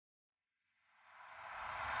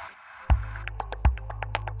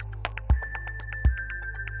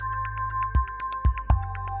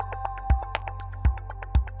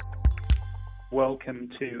Welcome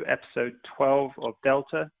to episode 12 of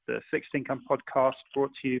Delta, the fixed income podcast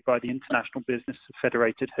brought to you by the International Business of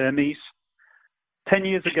Federated Hermes. 10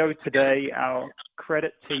 years ago today, our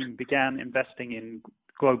credit team began investing in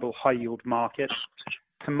global high yield markets.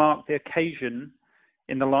 To mark the occasion,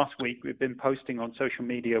 in the last week, we've been posting on social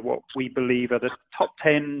media what we believe are the top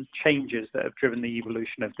 10 changes that have driven the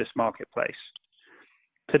evolution of this marketplace.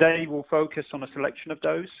 Today, we'll focus on a selection of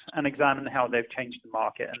those and examine how they've changed the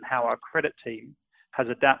market and how our credit team has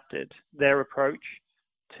adapted their approach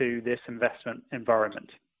to this investment environment.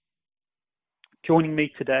 Joining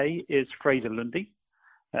me today is Fraser Lundy.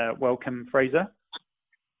 Welcome, Fraser.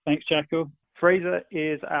 Thanks, Jacko. Fraser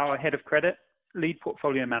is our head of credit, lead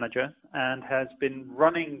portfolio manager, and has been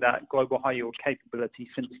running that global high yield capability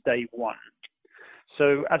since day one.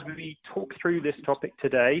 So as we talk through this topic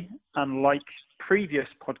today, unlike previous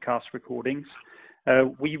podcast recordings,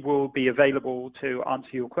 we will be available to answer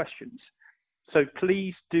your questions. So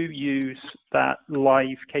please do use that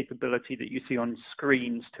live capability that you see on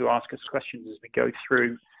screens to ask us questions as we go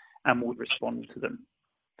through, and we'll respond to them.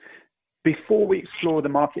 Before we explore the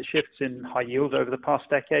market shifts in high yield over the past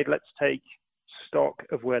decade, let's take stock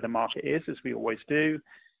of where the market is, as we always do.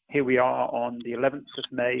 Here we are on the 11th of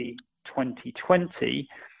May, 2020.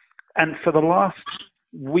 And for the last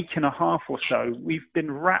week and a half or so, we've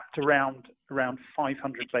been wrapped around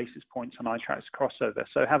 500 basis points on iTraxx crossover.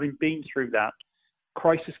 So having been through that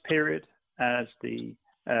crisis period as the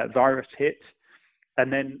virus hit,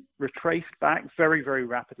 and then retraced back very, very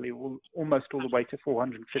rapidly, almost all the way to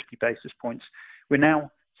 450 basis points, we're now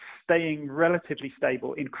staying relatively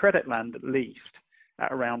stable in credit land, at least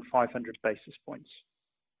at around 500 basis points.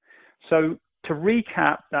 So to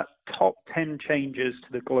recap that top 10 changes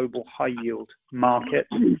to the global high yield market,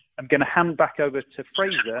 I'm going to hand back over to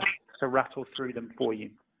Fraser to rattle through them for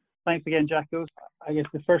you. Thanks again, Jacko. I guess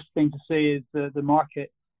the first thing to say is the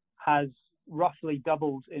market has roughly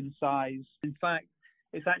doubled in size. In fact,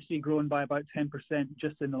 it's actually grown by about 10%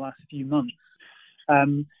 just in the last few months.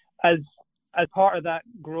 As part of that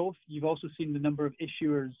growth, you've also seen the number of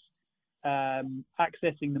issuers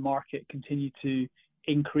accessing the market continue to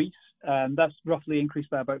increase. That's roughly increased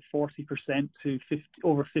by about 40% to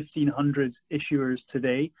over 1,500 issuers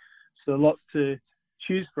today. So lots to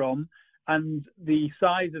choose from. And the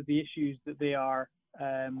size of the issues that they are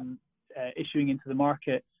issuing into the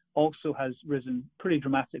market also has risen pretty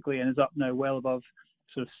dramatically and is up now well above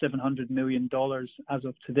sort of $700 million as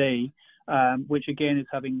of today, which again is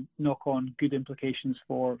having knock-on good implications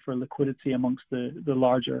for liquidity amongst the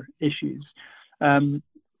larger issues.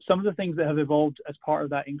 Some of the things that have evolved as part of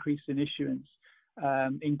that increase in issuance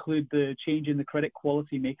include the change in the credit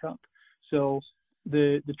quality makeup. So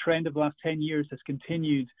the trend of the last 10 years has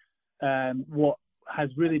continued what has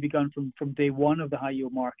really begun from day one of the high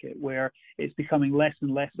yield market, where it's becoming less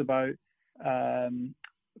and less about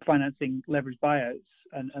financing leveraged buyouts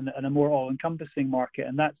and a more all-encompassing market.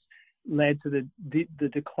 And that's led to the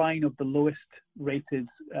decline of the lowest rated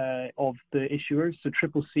of the issuers. So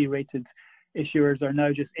triple C rated issuers are now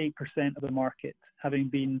just 8% of the market, having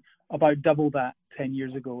been about double that 10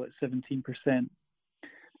 years ago at 17%.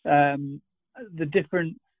 The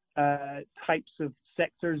different types of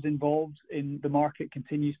sectors involved in the market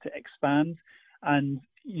continues to expand. And,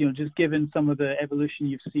 just given some of the evolution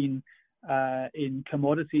you've seen in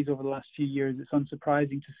commodities over the last few years, it's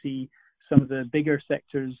unsurprising to see some of the bigger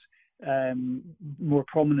sectors more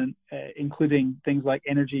prominent, including things like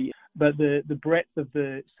energy. But the breadth of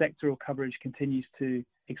the sectoral coverage continues to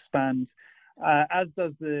expand, as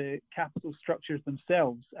does the capital structures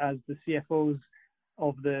themselves, as the CFOs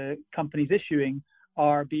of the companies issuing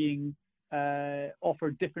are being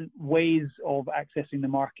offered different ways of accessing the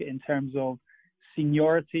market in terms of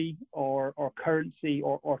seniority or currency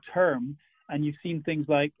or term. And you've seen things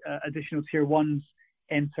like additional tier ones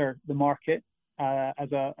enter the market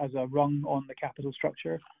as a rung on the capital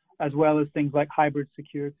structure, as well as things like hybrid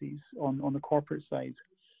securities on the corporate side.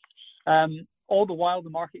 All the while, the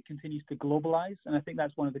market continues to globalize, and I think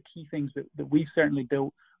that's one of the key things that we've certainly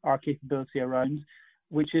built our capability around,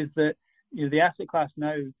 which is that the asset class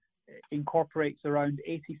now incorporates around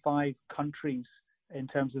 85 countries in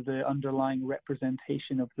terms of the underlying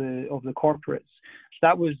representation of the corporates.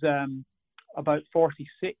 That was about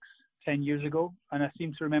 46 10 years ago, and I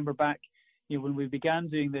seem to remember back when we began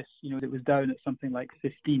doing this, it was down at something like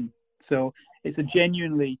 15. So it's a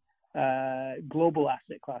genuinely global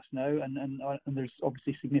asset class now, and there's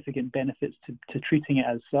obviously significant benefits to treating it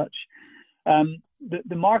as such.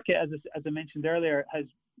 The market, as I mentioned earlier, has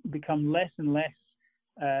become less and less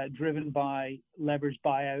driven by leveraged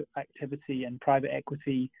buyout activity and private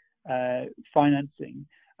equity financing,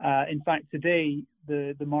 In fact, today,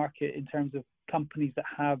 the market in terms of companies that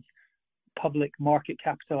have public market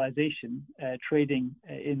capitalization trading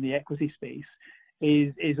in the equity space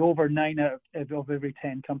is over 9 out of every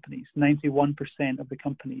 10 companies. 91% of the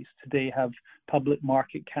companies today have public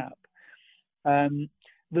market cap.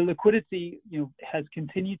 The liquidity, has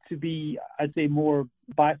continued to be, I'd say, more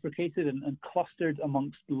bifurcated and clustered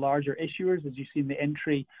amongst larger issuers, as you see in the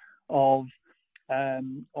entry of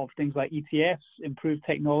things like ETFs, improved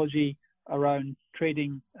technology around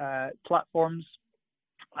trading platforms,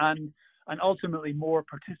 and ultimately more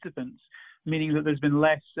participants, meaning that there's been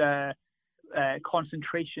less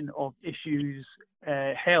concentration of issues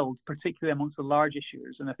held, particularly amongst the large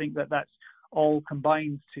issuers. And I think that that's all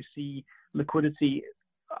combined to see liquidity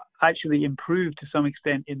actually improve to some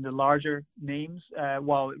extent in the larger names,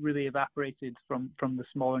 while it really evaporated from the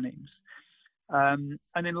smaller names. And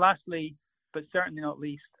then lastly, but certainly not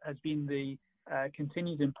least, has been the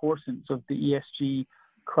continued importance of the ESG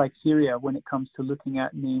criteria when it comes to looking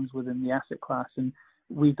at names within the asset class. And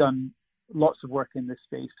we've done lots of work in this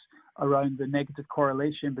space around the negative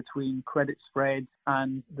correlation between credit spreads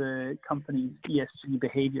and the company's ESG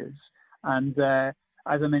behaviors. And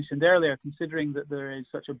as I mentioned earlier, considering that there is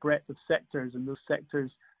such a breadth of sectors, and those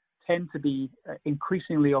sectors tend to be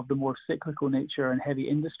increasingly of the more cyclical nature and heavy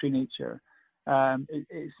industry nature,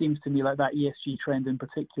 it seems to me like that ESG trend in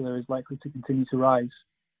particular is likely to continue to rise.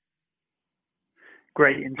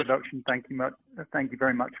 Great introduction. Thank you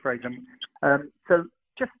very much, Fraser. So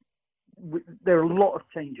there are a lot of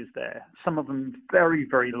changes there. Some of them very,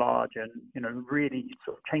 very large, and really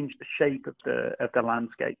sort of changed the shape of the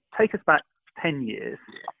landscape. Take us back 10 years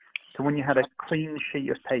to when you had a clean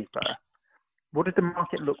sheet of paper. What did the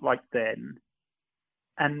market look like then?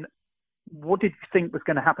 And what did you think was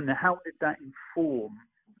going to happen? And how did that inform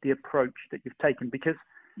the approach that you've taken? Because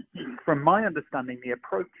from my understanding, the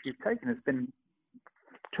approach you've taken has been,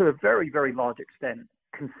 to a very, very large extent,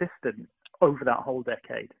 consistent over that whole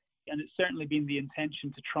decade. And it's certainly been the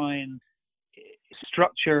intention to try and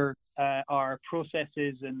structure our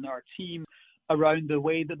processes and our team around the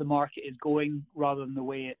way that the market is going rather than the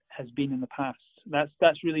way it has been in the past.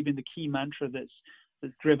 That's really been the key mantra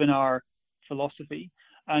that's driven our philosophy.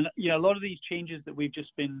 And a lot of these changes that we've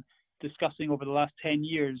just been discussing over the last 10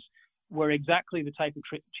 years were exactly the type of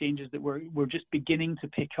changes that we're just beginning to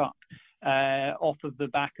pick up off of the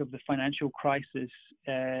back of the financial crisis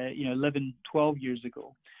 11, 12 years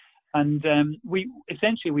ago. And we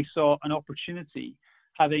saw an opportunity,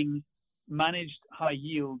 having managed high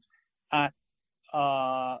yield at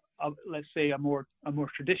let's say a more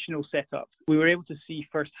traditional setup. We were able to see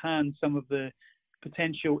firsthand some of the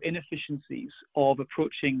potential inefficiencies of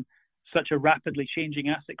approaching such a rapidly changing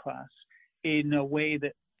asset class in a way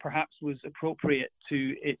that perhaps was appropriate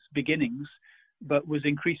to its beginnings, but was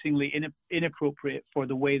increasingly inappropriate for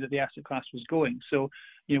the way that the asset class was going. So,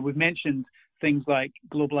 we've mentioned things like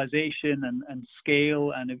globalization and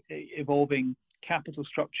scale and evolving capital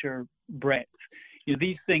structure breadth.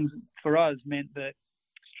 These things for us meant that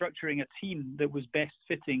structuring a team that was best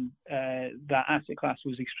fitting that asset class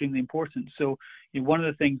was extremely important. So one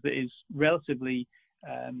of the things that is relatively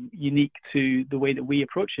unique to the way that we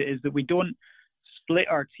approach it is that we don't split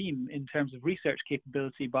our team in terms of research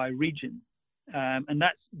capability by region. And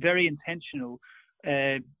that's very intentional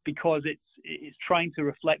because it's trying to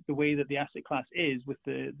reflect the way that the asset class is, with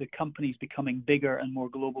the companies becoming bigger and more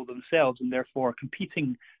global themselves, and therefore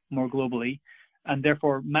competing more globally, and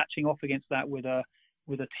therefore matching off against that with a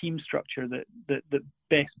team structure that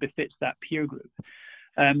best befits that peer group.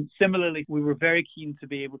 Similarly, we were very keen to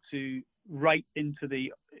be able to write into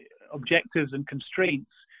the objectives and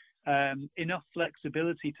constraints enough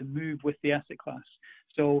flexibility to move with the asset class.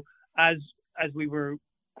 So as we were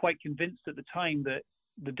quite convinced at the time that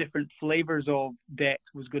the different flavors of debt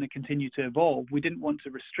was going to continue to evolve, we didn't want to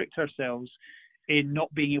restrict ourselves in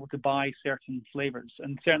not being able to buy certain flavors.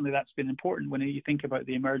 And certainly that's been important when you think about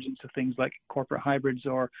the emergence of things like corporate hybrids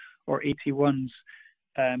or AT1s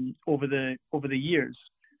over the years.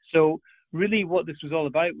 So really what this was all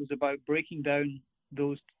about was about breaking down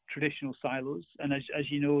those traditional silos. And as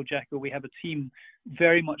you know, Jacko, we have a team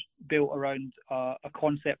very much built around a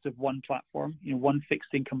concept of one platform, one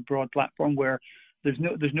fixed income broad platform, where there's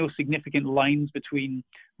no significant lines between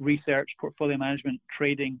research, portfolio management,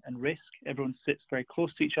 trading, and risk. Everyone sits very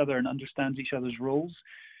close to each other and understands each other's roles.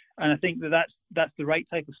 And I think that's the right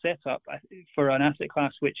type of setup for an asset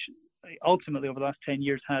class, which ultimately over the last 10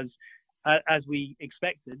 years has, as we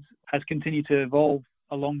expected, has continued to evolve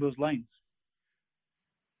along those lines.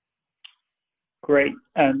 Great.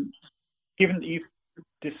 Given that you've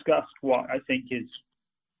discussed what I think is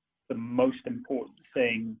the most important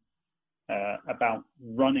thing about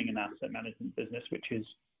running an asset management business, which is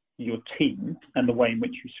your team and the way in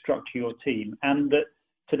which you structure your team. And that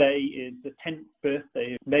today is the 10th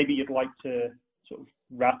birthday. Maybe you'd like to sort of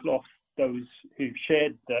rattle off those who've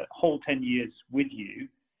shared the whole 10 years with you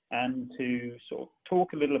and to sort of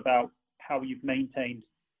talk a little about how you've maintained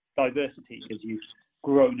diversity as you've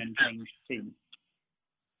grown and changed teams.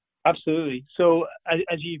 Absolutely. So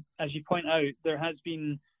as you point out, there has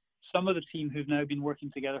been some of the team who've now been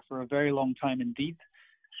working together for a very long time indeed.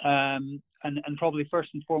 And probably first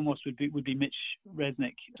and foremost would be Mitch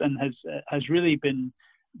Resnick, and has really been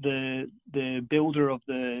the builder of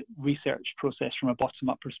the research process from a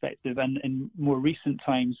bottom-up perspective, and in more recent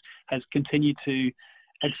times has continued to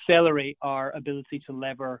accelerate our ability to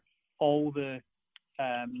lever all the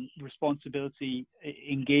responsibility,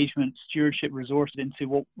 engagement, stewardship resources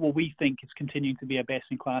into what we think is continuing to be a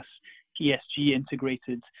best-in-class ESG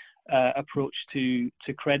integrated approach to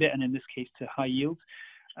credit, and in this case to high yield.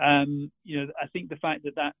 I think the fact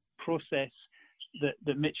that process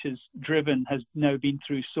that Mitch has driven has now been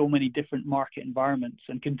through so many different market environments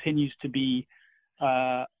and continues to be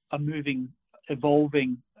a moving,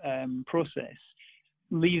 evolving process,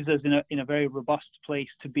 leaves us in a very robust place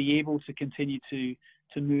to be able to continue to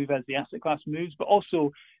move as the asset class moves, but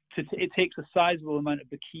also it takes a sizable amount of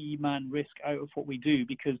the key man risk out of what we do,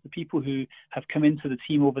 because the people who have come into the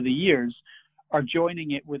team over the years are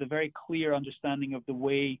joining it with a very clear understanding of the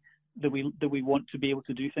way that we want to be able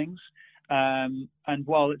to do things. And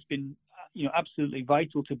while it's been absolutely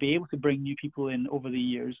vital to be able to bring new people in over the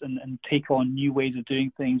years and take on new ways of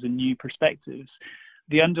doing things and new perspectives,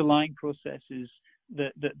 the underlying processes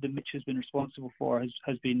that Mitch has been responsible for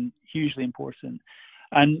has been hugely important.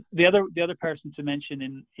 And the other person to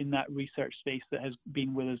mention in that research space that has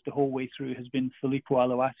been with us the whole way through has been Filippo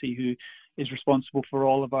Aloati, who is responsible for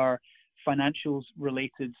all of our financials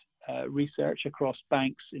related research across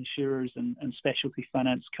banks, insurers, and specialty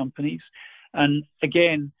finance companies. And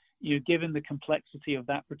again, given the complexity of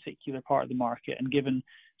that particular part of the market, and given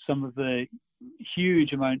some of the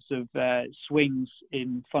huge amounts of swings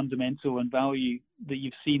in fundamental and value that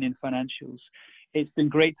you've seen in financials, it's been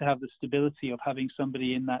great to have the stability of having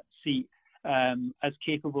somebody in that seat as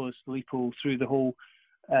capable as Filippo through the whole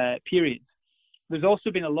period. There's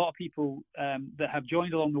also been a lot of people that have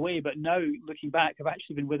joined along the way, but now looking back, have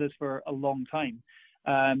actually been with us for a long time.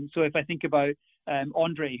 So if I think about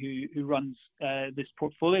Andre, who runs this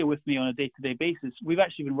portfolio with me on a day-to-day basis, we've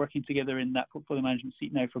actually been working together in that portfolio management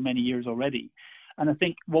seat now for many years already. And I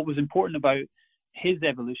think what was important about his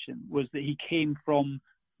evolution was that he came from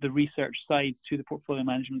the research side to the portfolio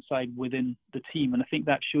management side within the team. And I think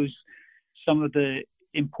that shows some of the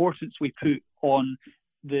importance we put on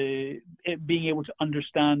it being able to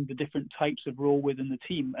understand the different types of role within the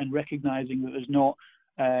team, and recognizing that there's not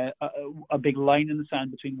a big line in the sand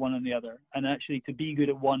between one and the other. And actually, to be good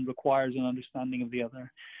at one requires an understanding of the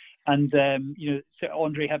other. And so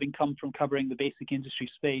Andre, having come from covering the basic industry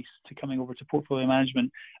space to coming over to portfolio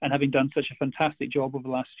management and having done such a fantastic job over the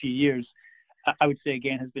last few years, I would say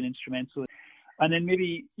again has been instrumental. And then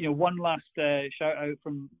maybe one last shout out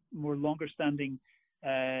from more longer standing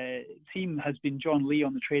team has been John Lee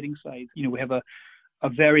on the trading side. We have a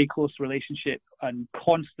very close relationship and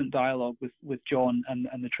constant dialogue with John and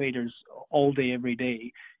the traders all day, every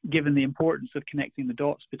day, given the importance of connecting the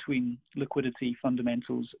dots between liquidity,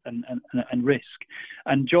 fundamentals, and risk.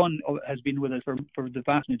 And John has been with us for the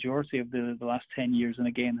vast majority of the last 10 years, and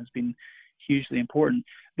again has been hugely important.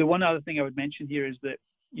 The one other thing I would mention here is that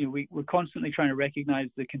we're constantly trying to recognize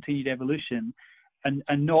the continued evolution and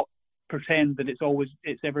not pretend that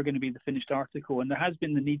it's ever going to be the finished article. And there has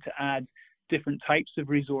been the need to add different types of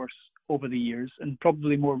resource over the years, and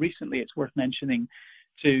probably more recently it's worth mentioning,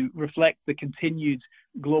 to reflect the continued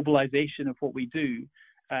globalization of what we do.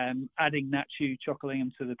 Adding Nacho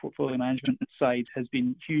Chocolingam to the portfolio management side has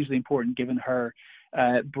been hugely important, given her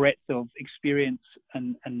breadth of experience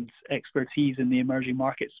and expertise in the emerging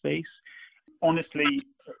market space. Honestly,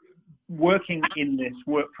 working in this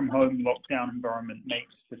work from home lockdown environment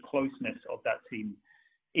makes the closeness of that team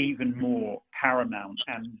even more paramount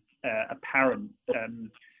and apparent.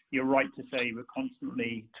 You're right to say we're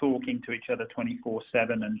constantly talking to each other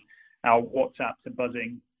 24/7, and our WhatsApps are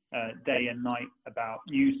buzzing day and night about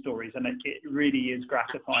news stories, and it really is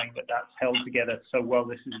gratifying that that's held together so well.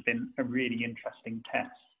 This has been a really interesting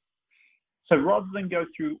test. So rather than go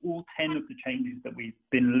through all 10 of the changes that we've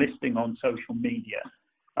been listing on social media,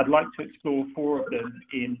 I'd like to explore 4 of them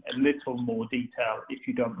in a little more detail, if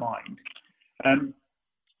you don't mind.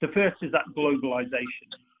 The first is that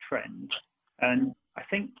globalization trend. And I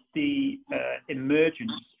think the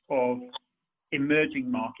emergence of emerging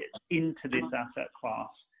markets into this asset class,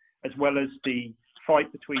 as well as the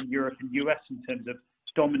fight between Europe and US in terms of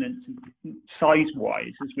dominance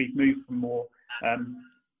size-wise, as we've moved from more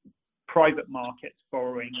private markets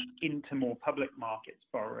borrowing into more public markets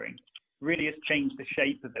borrowing, really has changed the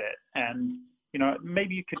shape of it. And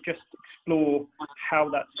maybe you could just explore how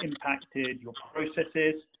that's impacted your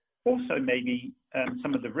processes, also maybe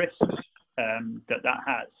some of the risks that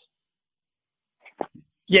has.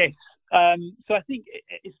 Yes. So I think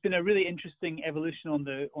it's been a really interesting evolution on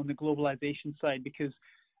the globalization side, because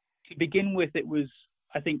to begin with, it was,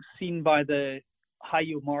 I think, seen by the high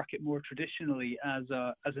yield market more traditionally as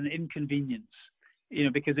an inconvenience,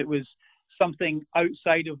 because it was something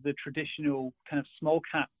outside of the traditional kind of small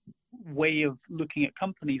cap way of looking at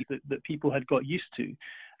companies that people had got used to.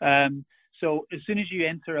 So as soon as you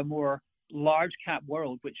enter a more large cap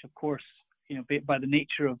world, which of course, by the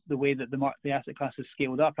nature of the way that the asset class is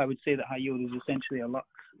scaled up, I would say that high yield is essentially a lot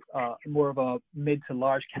more of a mid to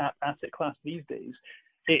large cap asset class these days.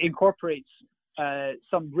 It incorporates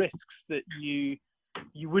some risks that you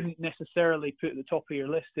wouldn't necessarily put at the top of your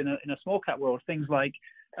list in a small cap world. Things like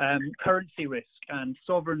currency risk and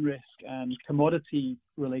sovereign risk and commodity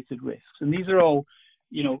related risks. And these are all,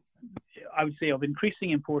 I would say, of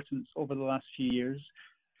increasing importance over the last few years,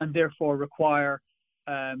 and therefore require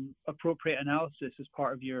appropriate analysis as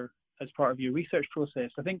part of your research process.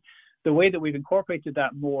 I think the way that we've incorporated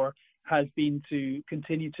that more has been to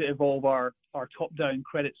continue to evolve our top-down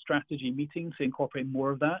credit strategy meetings to incorporate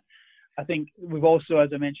more of that. I think we've also, as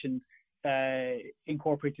I mentioned,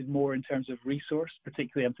 incorporated more in terms of resource.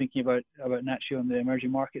 Particularly, I'm thinking about Nacho on the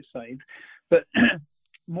emerging market side. But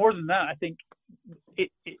more than that, I think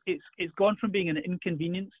it's gone from being an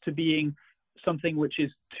inconvenience to being something which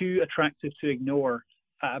is too attractive to ignore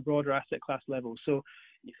at a broader asset class level. So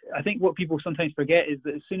I think what people sometimes forget is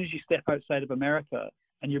that as soon as you step outside of America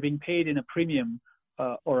and you're being paid in a premium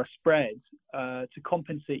or a spread to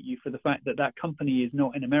compensate you for the fact that that company is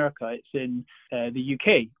not in America, it's in the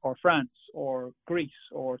UK or France or Greece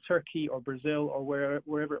or Turkey or Brazil or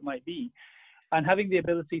wherever it might be. And having the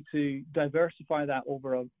ability to diversify that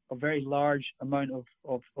over a very large amount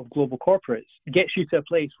of global corporates gets you to a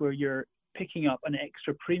place where you're picking up an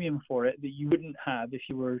extra premium for it that you wouldn't have if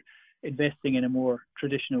you were investing in a more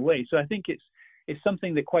traditional way. So I think it's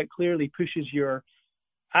something that quite clearly pushes your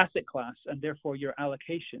asset class and therefore your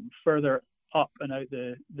allocation further up and out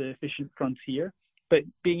the efficient frontier. But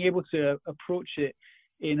being able to approach it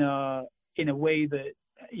in a way that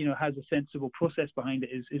has a sensible process behind it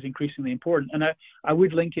is increasingly important. And I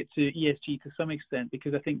would link it to ESG to some extent,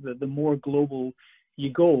 because I think that the more global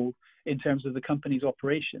you go in terms of the company's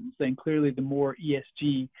operations, then clearly the more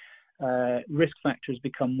ESG risk factors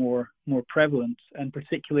become more prevalent, and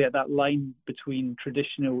particularly at that line between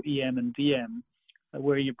traditional EM and DM,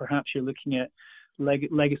 where you're looking at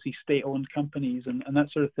legacy state-owned companies and that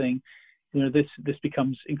sort of thing. This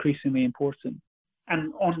becomes increasingly important.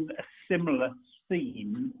 And on a similar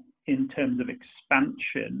theme in terms of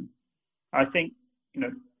expansion, I think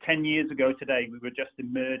 10 years ago today we were just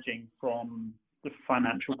emerging from the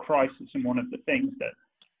financial crisis, and one of the things that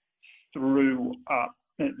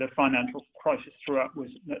the financial crisis threw up was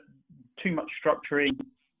too much structuring,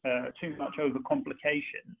 too much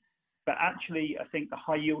overcomplication. But actually, I think the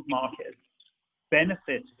high yield market has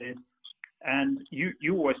benefited, and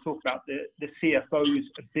you always talk about the CFO's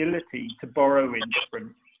ability to borrow in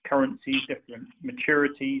different currencies, different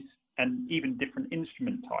maturities, and even different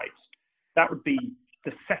instrument types. That would be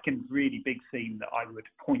the second really big theme that I would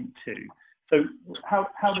point to. So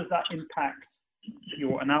how does that impact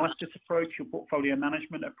your analysis approach, your portfolio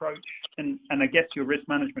management approach, and I guess your risk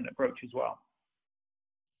management approach as well?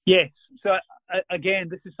 Yes. So again,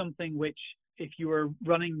 this is something which, if you were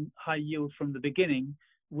running high yield from the beginning,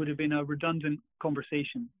 would have been a redundant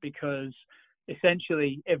conversation, because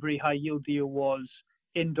essentially every high yield deal was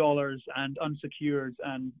in dollars and unsecured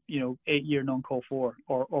and 8-year non-call 4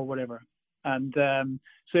 or whatever. And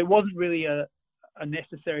so it wasn't really a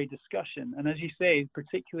necessary discussion. And as you say,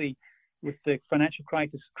 particularly with the financial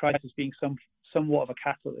crisis being somewhat of a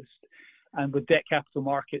catalyst, and with debt capital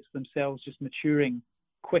markets themselves just maturing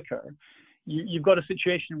quicker, you've got a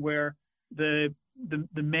situation where the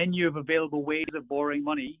menu of available ways of borrowing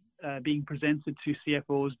money being presented to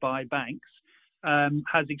CFOs by banks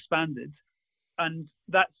has expanded. And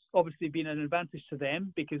that's obviously been an advantage to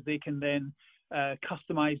them, because they can then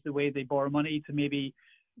customize the way they borrow money to maybe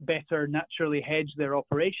better naturally hedge their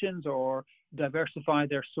operations or diversify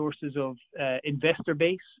their sources of investor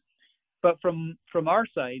base. But from our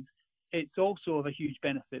side, it's also of a huge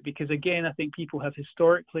benefit, because again, I think people have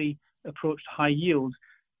historically approached high yield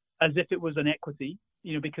as if it was an equity,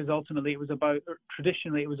 because ultimately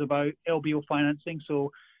traditionally it was about LBO financing.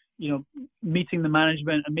 So, meeting the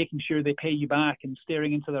management and making sure they pay you back and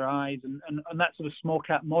staring into their eyes and that sort of small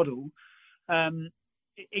cap model.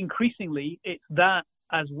 Increasingly, it's that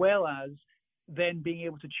as well as then being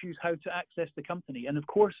able to choose how to access the company. And of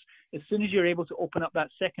course, as soon as you're able to open up that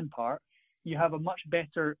second part, you have a much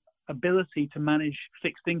better ability to manage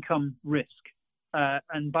fixed income risk.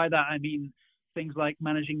 And by that, I mean things like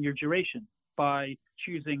managing your duration by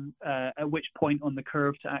choosing at which point on the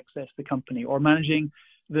curve to access the company, or managing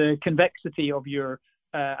the convexity of your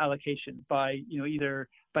allocation by, either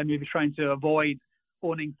by maybe trying to avoid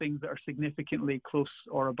owning things that are significantly close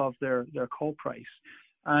or above their call price.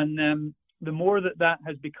 And the more that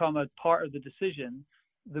has become a part of the decision,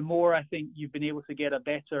 the more I think you've been able to get a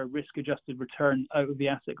better risk-adjusted return out of the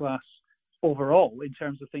asset class overall in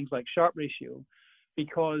terms of things like Sharpe ratio,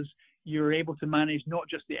 because you're able to manage not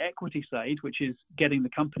just the equity side, which is getting the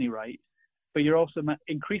company right, but you're also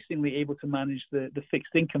increasingly able to manage the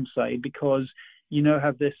fixed income side, because you now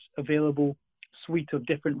have this available suite of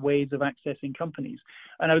different ways of accessing companies.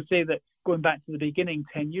 And I would say that going back to the beginning,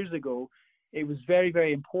 10 years ago, it was very,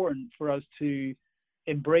 very important for us to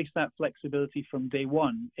embrace that flexibility from day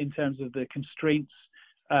one in terms of the constraints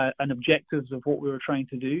and objectives of what we were trying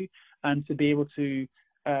to do, and to be able to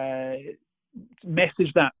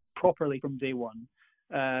message that properly from day one.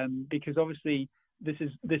 Because obviously this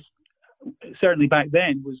certainly back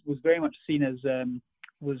then was very much seen as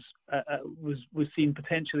was seen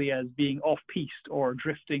potentially as being off-piste or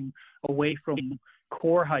drifting away from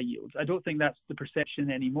core high yields. I don't think that's the perception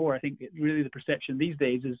anymore. I think really the perception these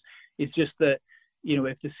days is just that,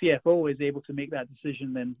 if the CFO is able to make that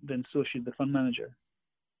decision, then so should the fund manager.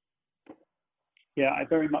 Yeah, I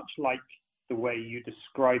very much like the way you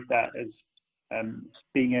describe that as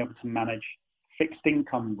being able to manage fixed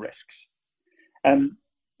income risks.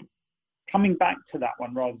 Coming back to that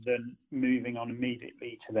one rather than moving on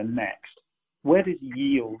immediately to the next, where does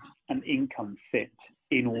yield and income fit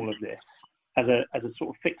in all of this as a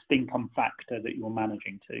sort of fixed income factor that you're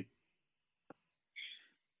managing to?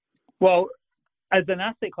 Well, as an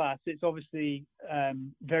asset class, it's obviously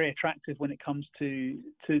very attractive when it comes to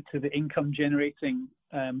the income generating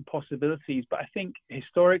possibilities. But I think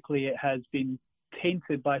historically it has been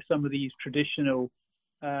tainted by some of these traditional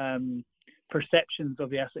perceptions of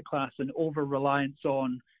the asset class, and over-reliance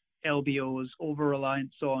on LBOs,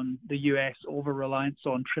 over-reliance on the US, over-reliance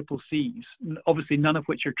on triple Cs, obviously none of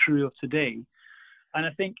which are true of today. And I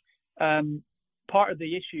think part of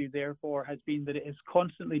the issue, therefore, has been that it has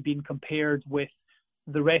constantly been compared with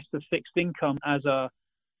the rest of fixed income as a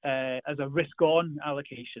risk-on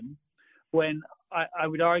allocation, when I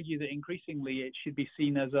would argue that increasingly it should be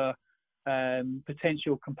seen as a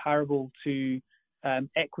potential comparable to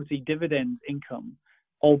equity dividend income,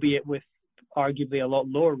 albeit with arguably a lot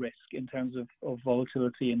lower risk in terms of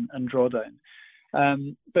volatility and drawdown.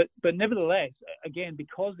 But nevertheless, again,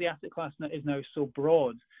 because the asset class is now so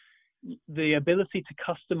broad, the ability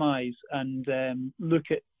to customize and look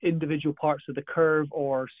at individual parts of the curve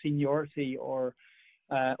or seniority or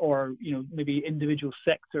maybe individual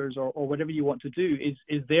sectors or whatever you want to do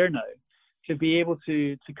is there now to be able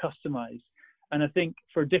to customize. And I think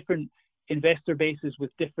for different investor bases with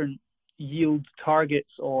different yield targets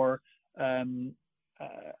or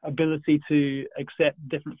ability to accept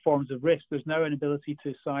different forms of risk, there's now an ability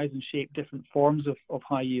to size and shape different forms of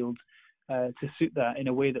high yield to suit that in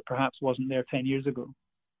a way that perhaps wasn't there 10 years ago.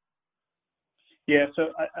 Yeah, so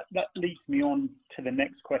that leads me on to the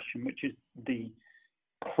next question, which is the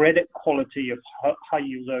credit quality of high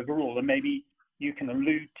yields overall. And maybe you can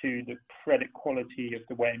allude to the credit quality of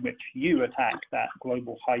the way in which you attack that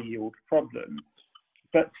global high yield problem,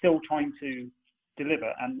 but still trying to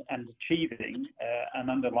deliver and achieving an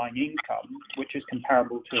underlying income which is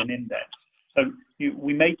comparable to an index. So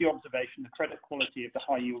we made the observation the credit quality of the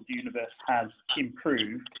high yield universe has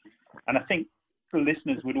improved, and I think the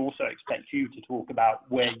listeners would also expect you to talk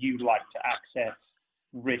about where you like to access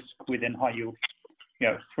risk within high yield,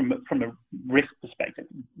 from a risk perspective,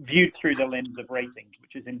 viewed through the lens of ratings,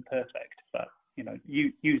 which is imperfect, but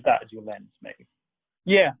you use that as your lens, maybe.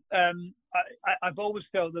 Yeah, I've always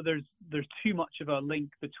felt that there's too much of a link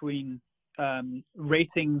between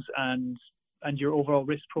ratings and your overall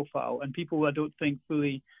risk profile, and people, I don't think,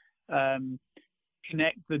 fully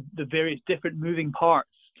connect the various different moving parts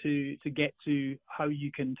to get to how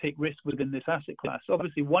you can take risk within this asset class.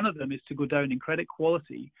 Obviously, one of them is to go down in credit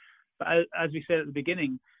quality, but as we said at the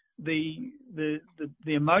beginning, the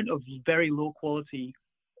amount of very low quality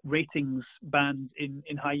ratings bands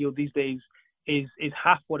in high yield these days is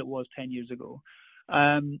half what it was 10 years ago.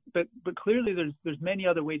 But clearly there's many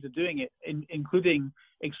other ways of doing it, including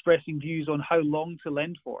expressing views on how long to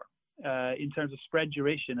lend for in terms of spread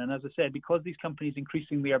duration. And as I said, because these companies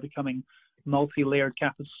increasingly are becoming multi-layered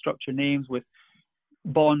capital structure names with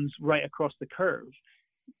bonds right across the curve,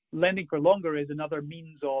 lending for longer is another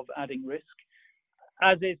means of adding risk,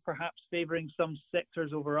 as is perhaps favoring some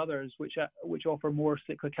sectors over others, which offer more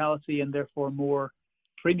cyclicality and therefore more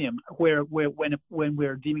premium, when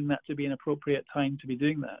we're deeming that to be an appropriate time to be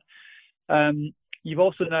doing that. You've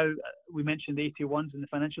also now, we mentioned AT1s in the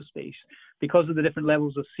financial space. Because of the different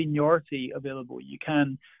levels of seniority available, you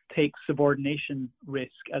can take subordination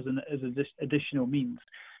risk as an additional means.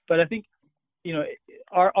 But I think, you know,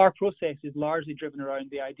 our process is largely driven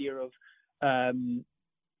around the idea of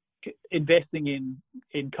investing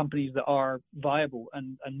in companies that are viable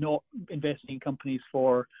and not investing in companies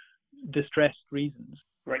for distressed reasons.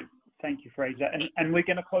 Great, thank you, Fraser. And we're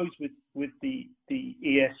going to close with the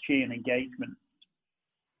ESG and engagement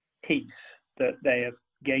piece that they have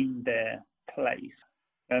gained their place.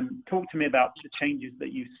 Talk to me about the changes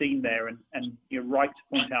that you've seen there, and you're right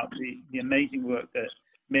to point out the amazing work that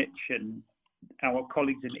Mitch and our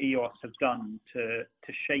colleagues in EOS have done to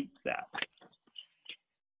shape that.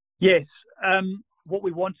 Yes, what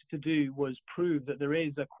we wanted to do was prove that there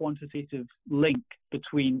is a quantitative link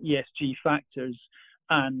between ESG factors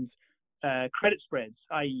and credit spreads,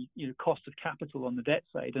 i.e., you know, cost of capital on the debt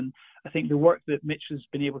side. And I think the work that Mitch has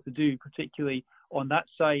been able to do, particularly on that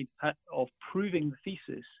side of proving the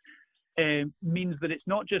thesis, means that it's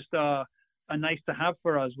not just a nice to have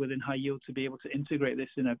for us within high yield to be able to integrate this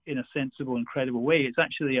in a sensible and credible way. It's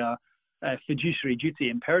actually a fiduciary duty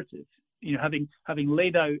imperative. You know, having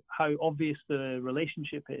laid out how obvious the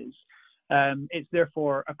relationship is, it's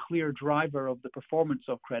therefore a clear driver of the performance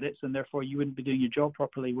of credits, and therefore you wouldn't be doing your job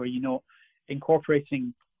properly were you not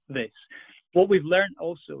incorporating this. What we've learned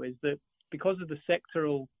also is that because of the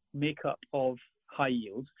sectoral makeup of high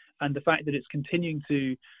yield and the fact that it's continuing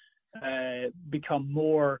to become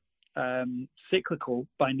more cyclical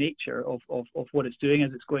by nature of what it's doing,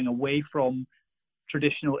 as it's going away from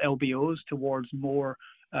traditional LBOs towards more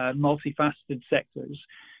multifaceted sectors,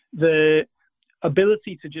 the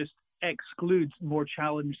ability to just exclude more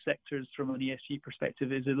challenged sectors from an ESG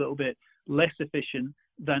perspective is a little bit less efficient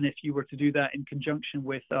than if you were to do that in conjunction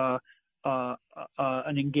with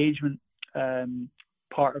an engagement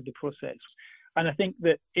part of the process. And I think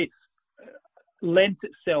that it's lent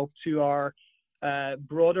itself to our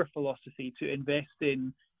broader philosophy to invest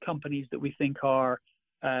in companies that we think are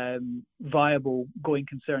viable going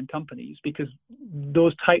concern companies, because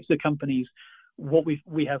those types of companies, what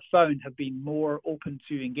we have found, have been more open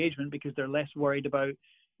to engagement because they're less worried about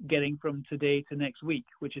getting from today to next week,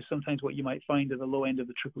 which is sometimes what you might find at the low end of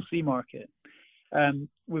the CCC market.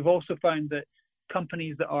 We've also found that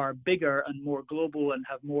companies that are bigger and more global and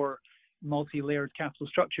have more multi-layered capital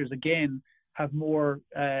structures, again, have more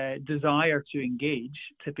desire to engage,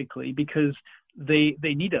 typically, because they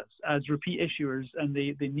need us as repeat issuers, and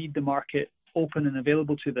they need the market open and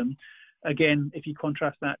available to them. Again, if you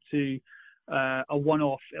contrast that to a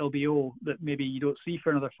one-off LBO that maybe you don't see for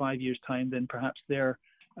another 5 years' time, then perhaps their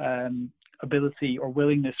ability or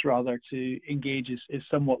willingness, rather, to engage is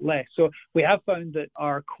somewhat less. So we have found that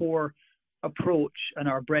our core approach and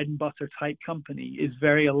our bread and butter type company is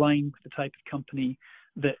very aligned with the type of company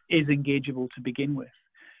that is engageable to begin with.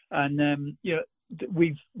 And you know,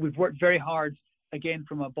 we've worked very hard, again,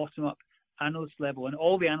 from a bottom-up analyst level, and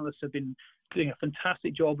all the analysts have been doing a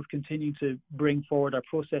fantastic job of continuing to bring forward our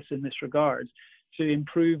process in this regard to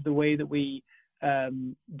improve the way that we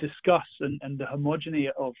discuss and the homogeneity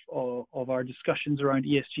of our discussions around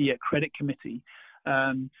ESG at credit committee.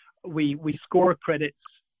 We score credits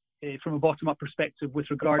from a bottom-up perspective with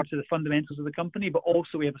regard to the fundamentals of the company, but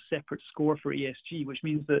also we have a separate score for ESG, which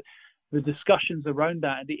means that the discussions around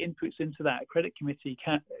that, the inputs into that credit committee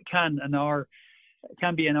can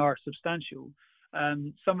be and are substantial.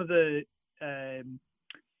 Some of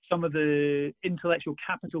the intellectual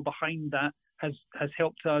capital behind that has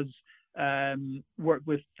helped us work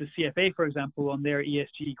with the CFA, for example, on their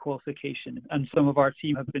ESG qualification, and some of our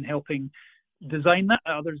team have been helping design that.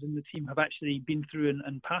 Others in the team have actually been through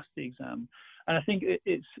and passed the exam. And I think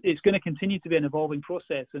it's going to continue to be an evolving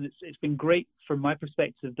process, and it's been great from my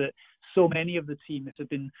perspective that so many of the team have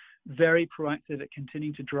been very proactive at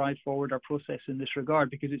continuing to drive forward our process in this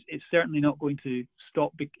regard, because it's certainly not going to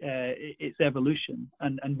stop its evolution,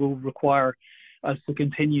 and will require us to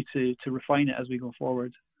continue to refine it as we go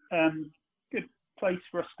forward. Good place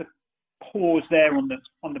for us to pause there on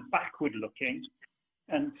the backward looking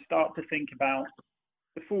and start to think about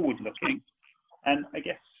the forward looking. And I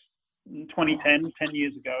guess in 2010, 10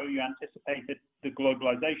 years ago, you anticipated the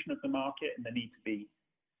globalization of the market and the need to be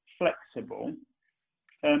flexible.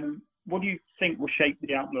 What do you think will shape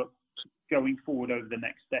the outlook going forward over the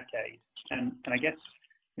next decade? And I guess,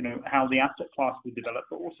 how the asset class will develop,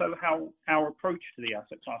 but also how our approach to the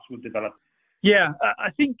asset class will develop. Yeah, I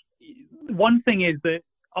think one thing is that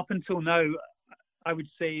up until now, I would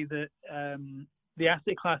say that the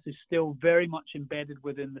asset class is still very much embedded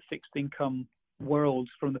within the fixed income world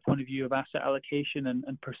from the point of view of asset allocation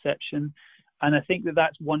and perception. And I think that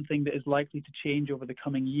that's one thing that is likely to change over the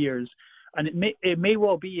coming years. And it may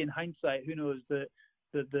well be, in hindsight, who knows, that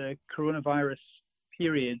the coronavirus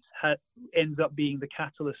period ends up being the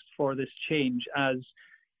catalyst for this change, as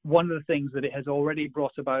one of the things that it has already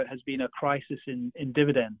brought about has been a crisis in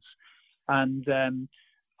dividends. And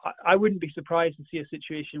I wouldn't be surprised to see a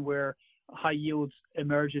situation where high yields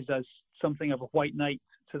emerges as something of a white knight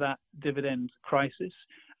to that dividend crisis,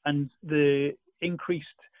 and the increased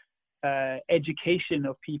education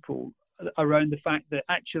of people around the fact that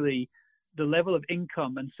actually the level of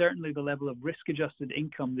income, and certainly the level of risk-adjusted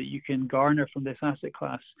income that you can garner from this asset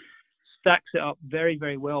class, stacks it up very,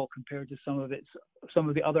 very well compared to some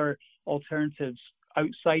of the other alternatives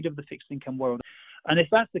outside of the fixed income world. And if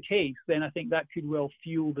that's the case, then I think that could well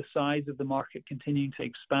fuel the size of the market continuing to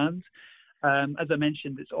expand. As I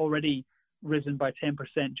mentioned, it's already risen by 10%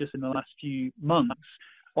 just in the last few months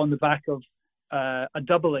on the back of a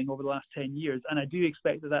doubling over the last 10 years. And I do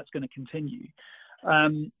expect that that's going to continue.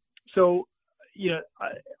 So,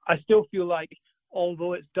 I still feel like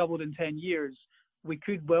although it's doubled in 10 years, we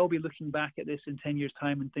could well be looking back at this in 10 years'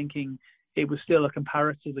 time and thinking it was still a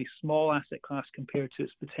comparatively small asset class compared to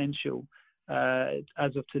its potential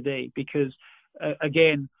as of today. Because,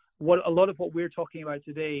 again, a lot of what we're talking about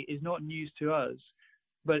today is not news to us,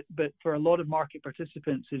 but for a lot of market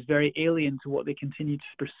participants is very alien to what they continue to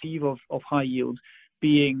perceive of high yield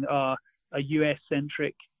being a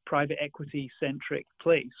US-centric, private equity-centric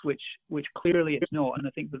place, which clearly it's not. And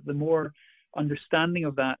I think that the more understanding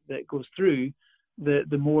of that goes through,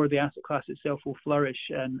 the more the asset class itself will flourish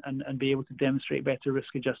and be able to demonstrate better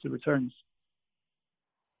risk-adjusted returns.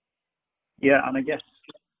 Yeah, and I guess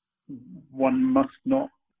one must not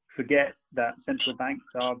forget that central banks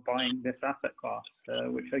are buying this asset class,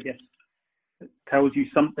 which I guess tells you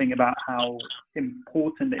something about how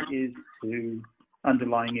important it is to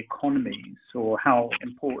underlying economies, or how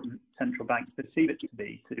important central banks perceive it to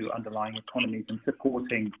be to underlying economies and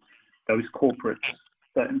supporting those corporates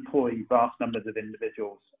that employ vast numbers of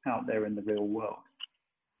individuals out there in the real world.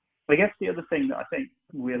 I guess the other thing that I think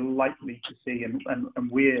we're likely to see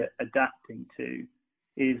and we're adapting to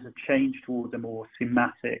is a change towards a more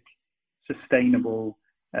thematic, sustainable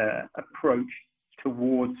approach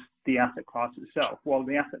towards the asset class itself. While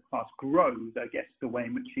the asset class grows, I guess the way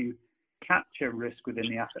in which you capture risk within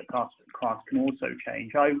the asset class can also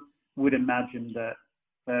change. I would imagine that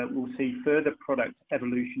we'll see further product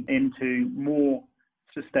evolution into more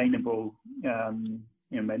sustainable,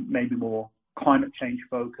 maybe more climate change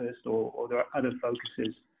focused, or there are other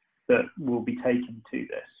focuses that will be taken to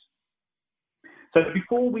this. So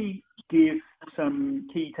before we give some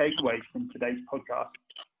key takeaways from today's podcast,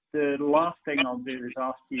 the last thing I'll do is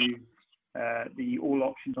ask you the all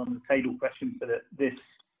options on the table question for this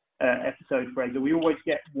episode, Fraser. We always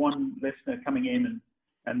get one listener coming in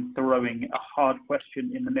and throwing a hard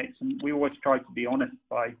question in the mix, and we always try to be honest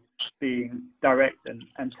by being direct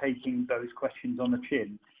and taking those questions on the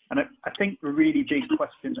chin. And I think the really big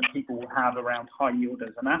question that people will have around high yield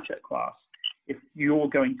as an asset class, if you're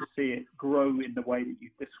going to see it grow in the way that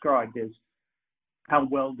you've described, is how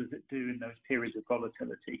well does it do in those periods of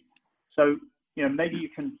volatility? So, maybe you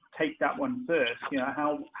can take that one first.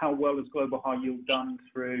 How well has global high yield done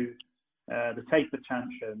through the taper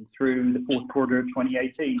tantrum, through the fourth quarter of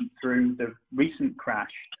 2018, through the recent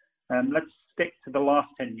crash? Let's stick to the last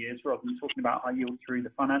 10 years rather than talking about high yield through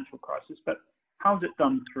the financial crisis. But how's it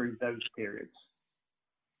done through those periods?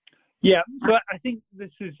 Yeah, so I think this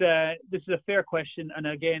is a fair question, and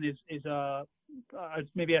again is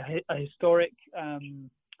maybe a historic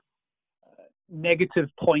negative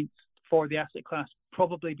point for the asset class,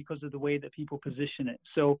 probably because of the way that people position it.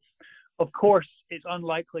 So, of course, it's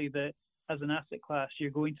unlikely that as an asset class you're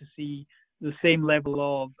going to see the same level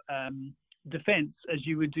of defense as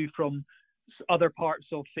you would do from other parts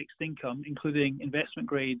of fixed income, including investment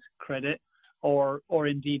grade credit or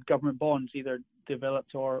indeed government bonds, either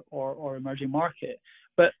developed or emerging market.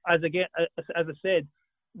 But as I said,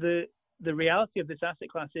 the reality of this asset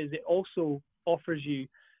class is it also offers you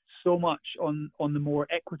so much on the more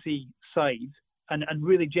equity side, and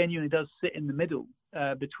really genuinely does sit in the middle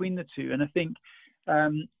between the two. And I think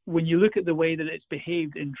when you look at the way that it's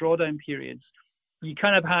behaved in drawdown periods, you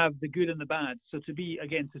kind of have the good and the bad. So to be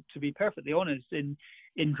perfectly honest, in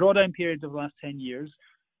drawdown periods of the last 10 years,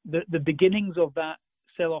 the beginnings of that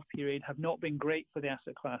sell-off period have not been great for the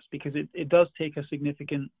asset class, because it does take a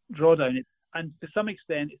significant drawdown. And to some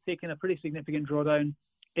extent, it's taken a pretty significant drawdown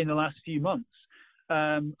in the last few months.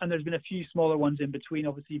 And there's been a few smaller ones in between.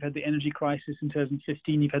 Obviously, you've had the energy crisis in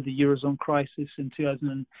 2015, you've had the Eurozone crisis in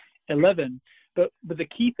 2011. But the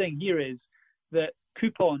key thing here is that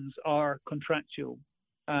coupons are contractual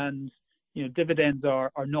and dividends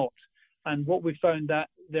are not. And what we found that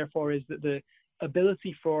therefore is that the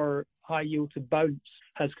ability for high yield to bounce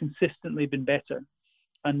has consistently been better.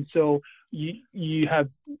 And so we have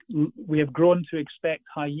grown to expect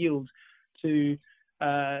high yield to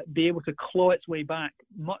be able to claw its way back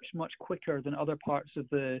much quicker than other parts of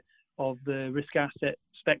the risk asset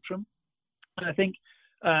spectrum. And I think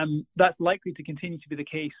that's likely to continue to be the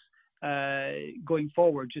case going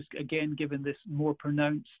forward, just again given this more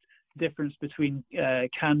pronounced difference between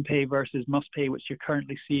can pay versus must pay, which you're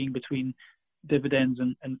currently seeing between dividends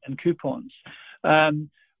and coupons.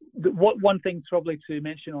 One thing probably to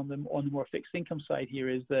mention on the more fixed income side here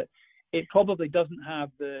is that it probably doesn't have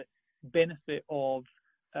the benefit of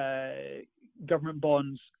government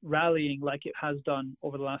bonds rallying like it has done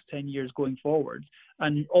over the last 10 years going forward.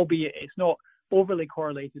 And albeit it's not overly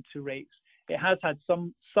correlated to rates, it has had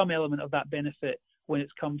some element of that benefit when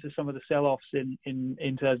it's come to some of the sell-offs in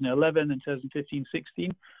 2011 and 2015,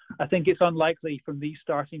 16. I think it's unlikely from these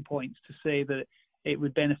starting points to say that it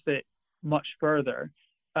would benefit much further.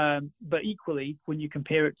 But equally, when you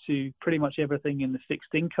compare it to pretty much everything in the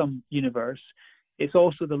fixed income universe, it's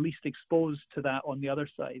also the least exposed to that on the other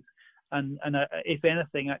side. And if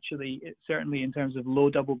anything, actually, it certainly in terms of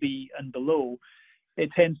low BB and below, it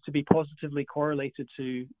tends to be positively correlated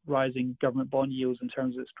to rising government bond yields in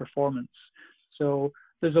terms of its performance. So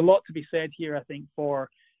there's a lot to be said here, I think, for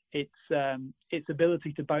its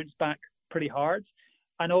ability to bounce back pretty hard,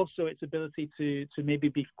 and also its ability to maybe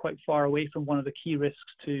be quite far away from one of the key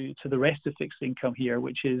risks to the rest of fixed income here,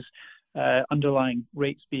 which is underlying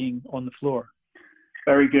rates being on the floor.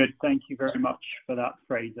 Very good. Thank you very much for that,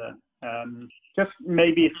 Fraser. Just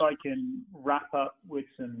maybe if I can wrap up with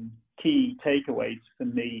some key takeaways for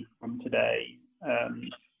me from today.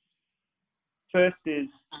 First is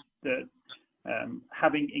that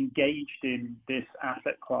having engaged in this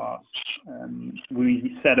asset class,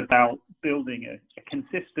 we set about building a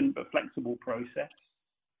consistent but flexible process,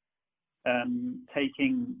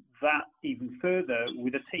 taking that even further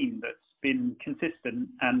with a team that's been consistent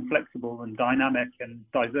and flexible and dynamic and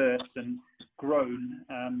diverse and grown.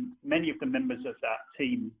 Many of the members of that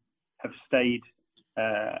team have stayed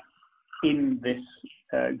in this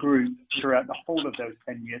group throughout the whole of those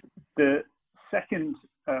 10 years. The second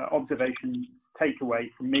observation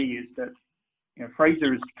takeaway for me is that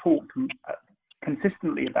Fraser has talked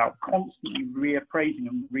consistently about constantly reappraising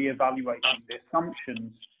and reevaluating the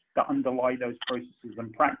assumptions that underlie those processes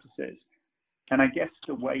and practices. And I guess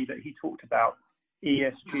the way that he talked about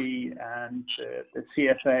ESG and the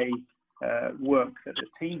CFA work that the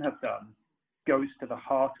team have done goes to the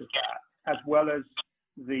heart of that, as well as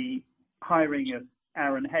the hiring of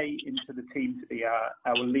Aaron Hay into the team to be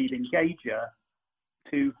our lead engager,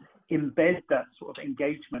 to embed that sort of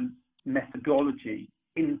engagement methodology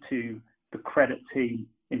into the credit team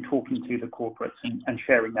in talking to the corporates and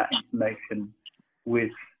sharing that information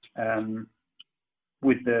with the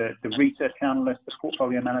research analysts, the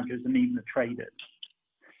portfolio managers, and even the traders.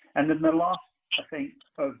 And then the last, I think,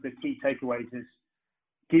 of the key takeaways is,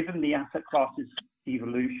 given the asset class's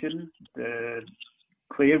evolution, the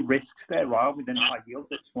clear risks there are within high yield.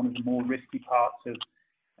 It's one of the more risky parts of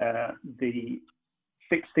the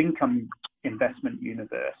fixed income investment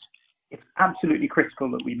universe. It's absolutely critical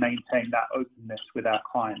that we maintain that openness with our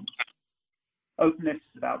clients. Openness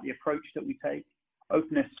about the approach that we take,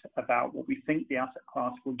 openness about what we think the asset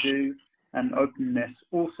class will do, and openness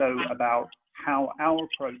also about how our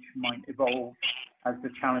approach might evolve as the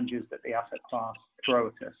challenges that the asset class throw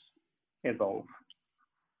at us evolve.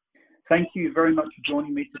 Thank you very much for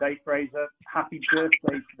joining me today, Fraser. Happy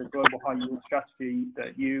birthday to the Global High Yield Strategy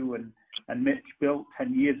that you and Mitch built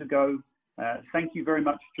 10 years ago. Thank you very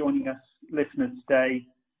much for joining us, listeners, today.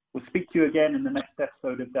 We'll speak to you again in the next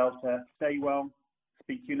episode of Delta. Stay well.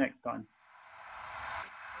 Speak to you next time.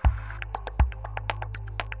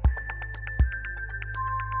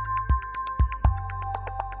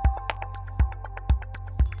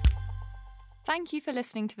 Thank you for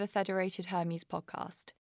listening to the Federated Hermes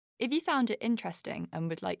podcast. If you found it interesting and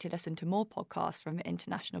would like to listen to more podcasts from the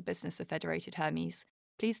international business of Federated Hermes,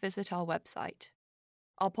 please visit our website.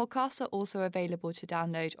 Our podcasts are also available to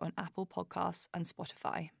download on Apple Podcasts and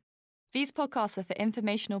Spotify. These podcasts are for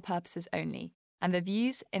informational purposes only, and the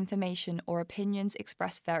views, information, or opinions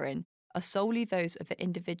expressed therein are solely those of the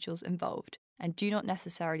individuals involved and do not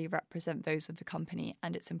necessarily represent those of the company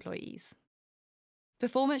and its employees.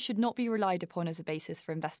 Performance should not be relied upon as a basis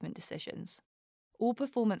for investment decisions. All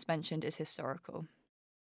performance mentioned is historical.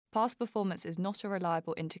 Past performance is not a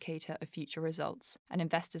reliable indicator of future results, and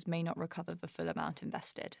investors may not recover the full amount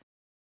invested.